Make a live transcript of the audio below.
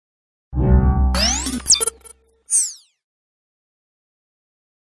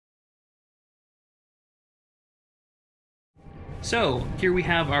So, here we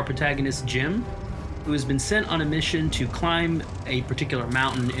have our protagonist Jim, who has been sent on a mission to climb a particular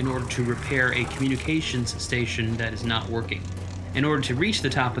mountain in order to repair a communications station that is not working. In order to reach the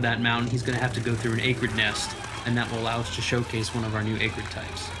top of that mountain, he's going to have to go through an acrid nest, and that will allow us to showcase one of our new acrid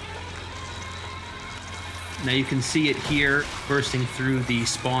types. Now you can see it here bursting through the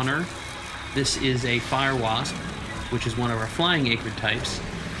spawner. This is a fire wasp, which is one of our flying acrid types.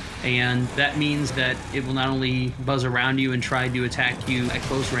 And that means that it will not only buzz around you and try to attack you at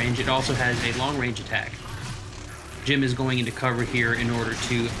close range, it also has a long-range attack. Jim is going into cover here in order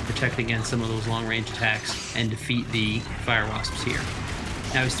to protect against some of those long-range attacks and defeat the fire wasps here.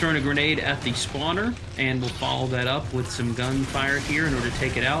 Now he's throwing a grenade at the spawner, and we'll follow that up with some gunfire here in order to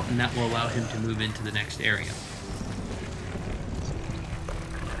take it out, and that will allow him to move into the next area.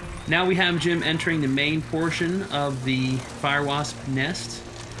 Now we have Jim entering the main portion of the fire wasp nest,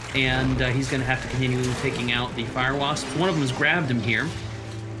 and he's going to have to continue taking out the fire wasps. One of them has grabbed him here.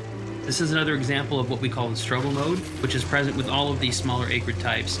 This is another example of what we call the struggle mode, which is present with all of these smaller acrid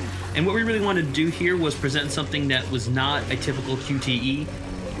types. And what we really wanted to do here was present something that was not a typical QTE.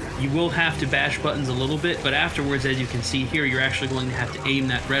 You will have to bash buttons a little bit, but afterwards, as you can see here, you're actually going to have to aim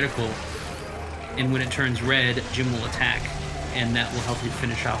that reticle, and when it turns red, Jim will attack, and that will help you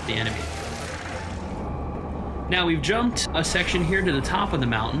finish off the enemy. Now we've jumped a section here to the top of the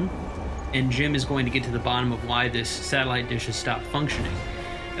mountain, and Jim is going to get to the bottom of why this satellite dish has stopped functioning.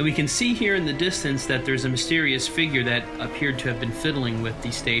 And we can see here in the distance that there's a mysterious figure that appeared to have been fiddling with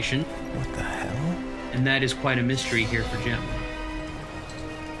the station. What the hell? And that is quite a mystery here for Jim.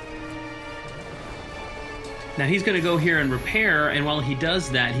 Now he's going to go here and repair, and while he does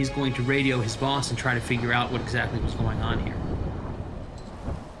that, he's going to radio his boss and try to figure out what exactly was going on here.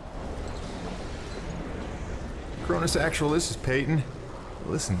 Cronus Actual, this is Peyton.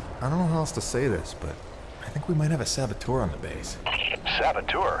 Listen, I don't know how else to say this, but I think we might have a saboteur on the base.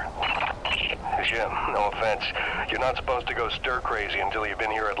 Saboteur? Jim, no offense. You're not supposed to go stir-crazy until you've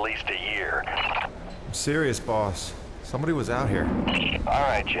been here at least a year. I'm serious, boss. Somebody was out here. All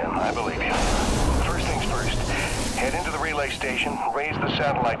right, Jim, I believe you. First things first, head into the relay station, raise the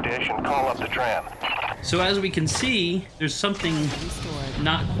satellite dish, and call up the tram. So as we can see, there's something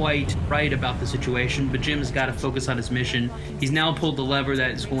not quite right about the situation, but Jim's got to focus on his mission. He's now pulled the lever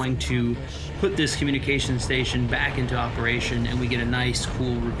that is going to put this communication station back into operation, and we get a nice,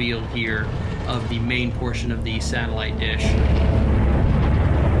 cool reveal here of the main portion of the satellite dish.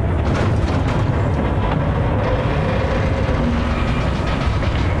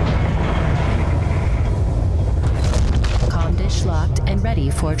 Comm dish locked and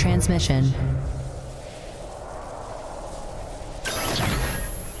ready for transmission.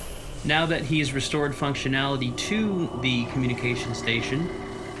 Now that he has restored functionality to the communication station,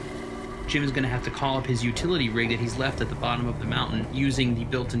 Jim is going to have to call up his utility rig that he's left at the bottom of the mountain using the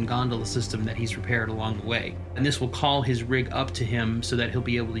built-in gondola system that he's repaired along the way. And this will call his rig up to him so that he'll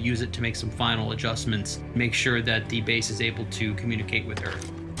be able to use it to make some final adjustments, make sure that the base is able to communicate with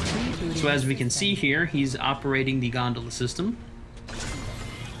Earth. So as we can see here, he's operating the gondola system.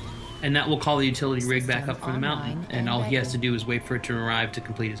 And that will call the utility rig back up from the mountain, and all he has to do is wait for it to arrive to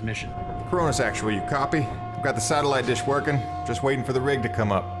complete his mission. Cronus Actual, you copy? I've got the satellite dish working, just waiting for the rig to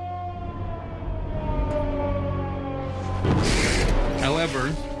come up.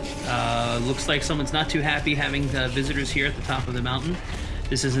 However, looks like someone's not too happy having visitors here at the top of the mountain.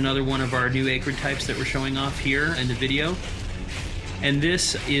 This is another one of our new acrid types that we're showing off here in the video. And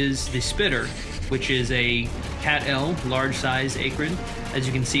this is the spitter, which is a Cat L, large size acrid. As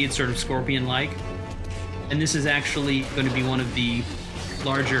you can see, it's sort of scorpion-like. And this is actually going to be one of the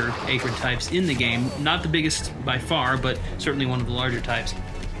larger acrid types in the game. Not the biggest by far, but certainly one of the larger types.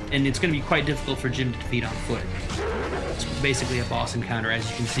 And it's going to be quite difficult for Jim to defeat on foot. It's basically a boss encounter. As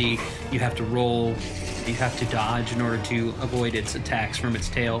you can see, you have to roll, you have to dodge in order to avoid its attacks from its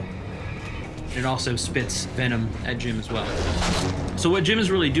tail. It also spits venom at Jim as well. So what Jim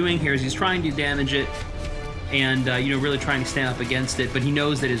is really doing here is he's trying to damage it and really trying to stand up against it, but he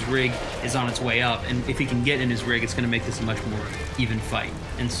knows that his rig is on its way up, and if he can get in his rig, it's going to make this a much more even fight.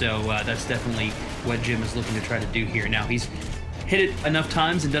 And so that's definitely what Jim is looking to try to do here. Now, he's hit it enough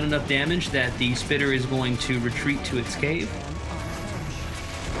times and done enough damage that the spitter is going to retreat to its cave.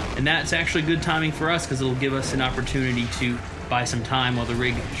 And that's actually good timing for us because it'll give us an opportunity to buy some time while the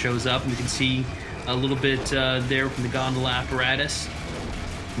rig shows up. And we can see a little bit there from the gondola apparatus,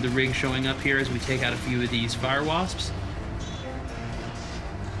 the rig showing up here as we take out a few of these fire wasps.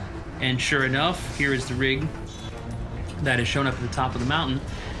 And sure enough, here is the rig that is shown up at the top of the mountain.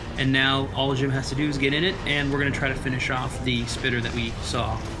 And now all Jim has to do is get in it, and we're going to try to finish off the spitter that we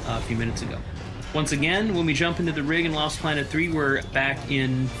saw a few minutes ago. Once again, when we jump into the rig in Lost Planet 3, we're back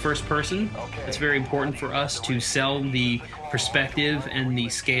in first person. It's very important for us to sell the perspective and the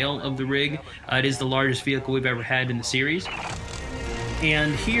scale of the rig. It is the largest vehicle we've ever had in the series.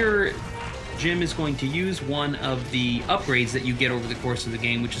 And here, Jim is going to use one of the upgrades that you get over the course of the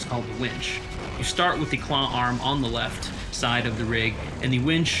game, which is called the winch. You start with the claw arm on the left side of the rig, and the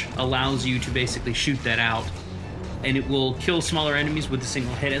winch allows you to basically shoot that out. And it will kill smaller enemies with a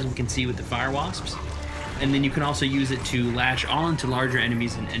single hit, as we can see with the fire wasps. And then you can also use it to latch on to larger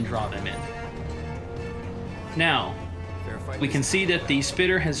enemies and draw them in. Now, we can see that the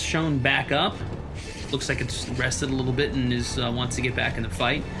spitter has shown back up. Looks like it's rested a little bit and wants to get back in the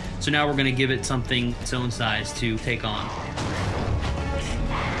fight. So now we're going to give it something its own size to take on.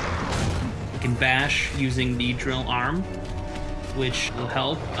 We can bash using the drill arm, which will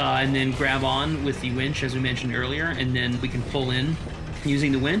help, and then grab on with the winch, as we mentioned earlier, and then we can pull in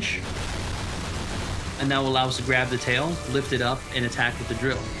using the winch, and that will allow us to grab the tail, lift it up, and attack with the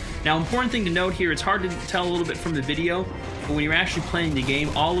drill. Now, important thing to note here, it's hard to tell a little bit from the video, but when you're actually playing the game,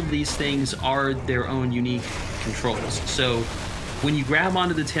 all of these things are their own unique controls. So when you grab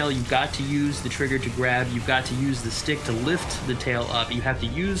onto the tail, you've got to use the trigger to grab, you've got to use the stick to lift the tail up, you have to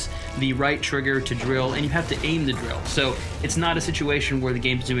use the right trigger to drill, and you have to aim the drill. So it's not a situation where the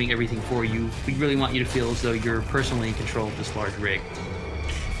game's doing everything for you. We really want you to feel as though you're personally in control of this large rig.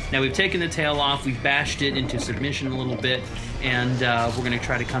 Now we've taken the tail off, we've bashed it into submission a little bit, and we're going to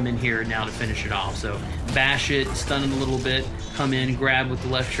try to come in here now to finish it off. So bash it, stun it a little bit, come in, grab with the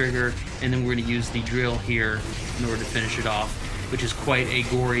left trigger, and then we're going to use the drill here in order to finish it off, which is quite a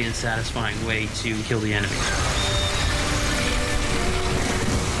gory and satisfying way to kill the enemy.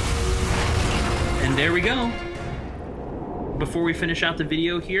 And there we go. Before we finish out the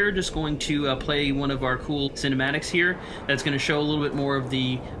video here, just going to play one of our cool cinematics here that's going to show a little bit more of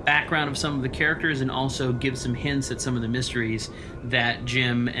the background of some of the characters and also give some hints at some of the mysteries that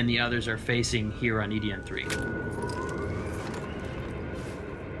Jim and the others are facing here on EDN3.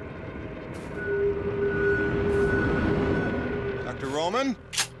 Dr. Roman?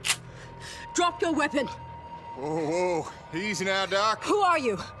 Drop your weapon! Whoa, whoa. Easy now, Doc. Who are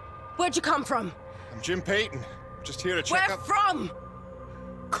you? Where'd you come from? I'm Jim Payton. Just here to check Where up... from?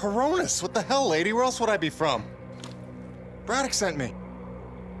 Coronis! What the hell, lady? Where else would I be from? Braddock sent me.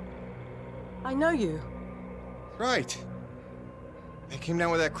 I know you. Right. They came down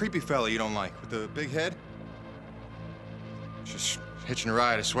with that creepy fella you don't like, with the big head. Just hitching a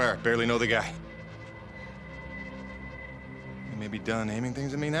ride, I swear. Barely know the guy. You may be done aiming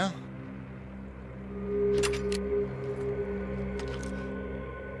things at me now?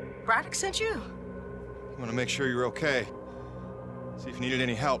 Braddock sent you? I want to make sure you're okay. See if you needed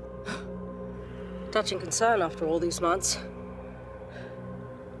any help. Touching concern after all these months.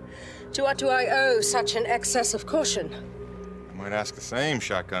 To what do I owe such an excess of caution? I might ask the same,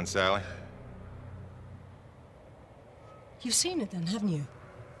 Shotgun Sally. You've seen it then, haven't you?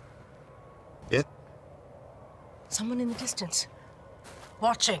 It? Someone in the distance.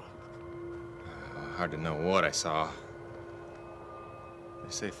 Watching. Hard to know what I saw. They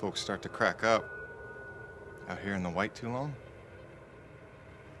say folks start to crack up. Out here in the white too long?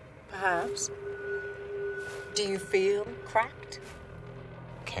 Perhaps. Do you feel cracked?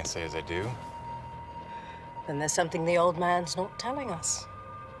 Can't say as I do. Then there's something the old man's not telling us.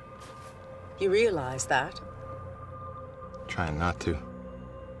 You realize that? Trying not to.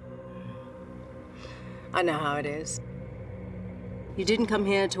 I know how it is. You didn't come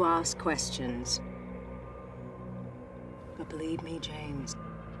here to ask questions. But believe me, James,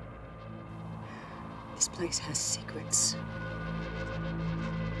 this place has secrets.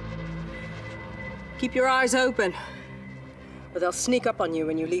 Keep your eyes open, or they'll sneak up on you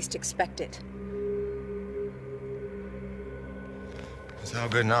when you least expect it. It's all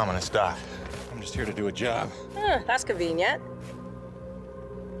good and ominous, Doc. I'm just here to do a job. That's convenient.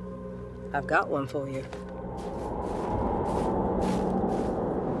 I've got one for you.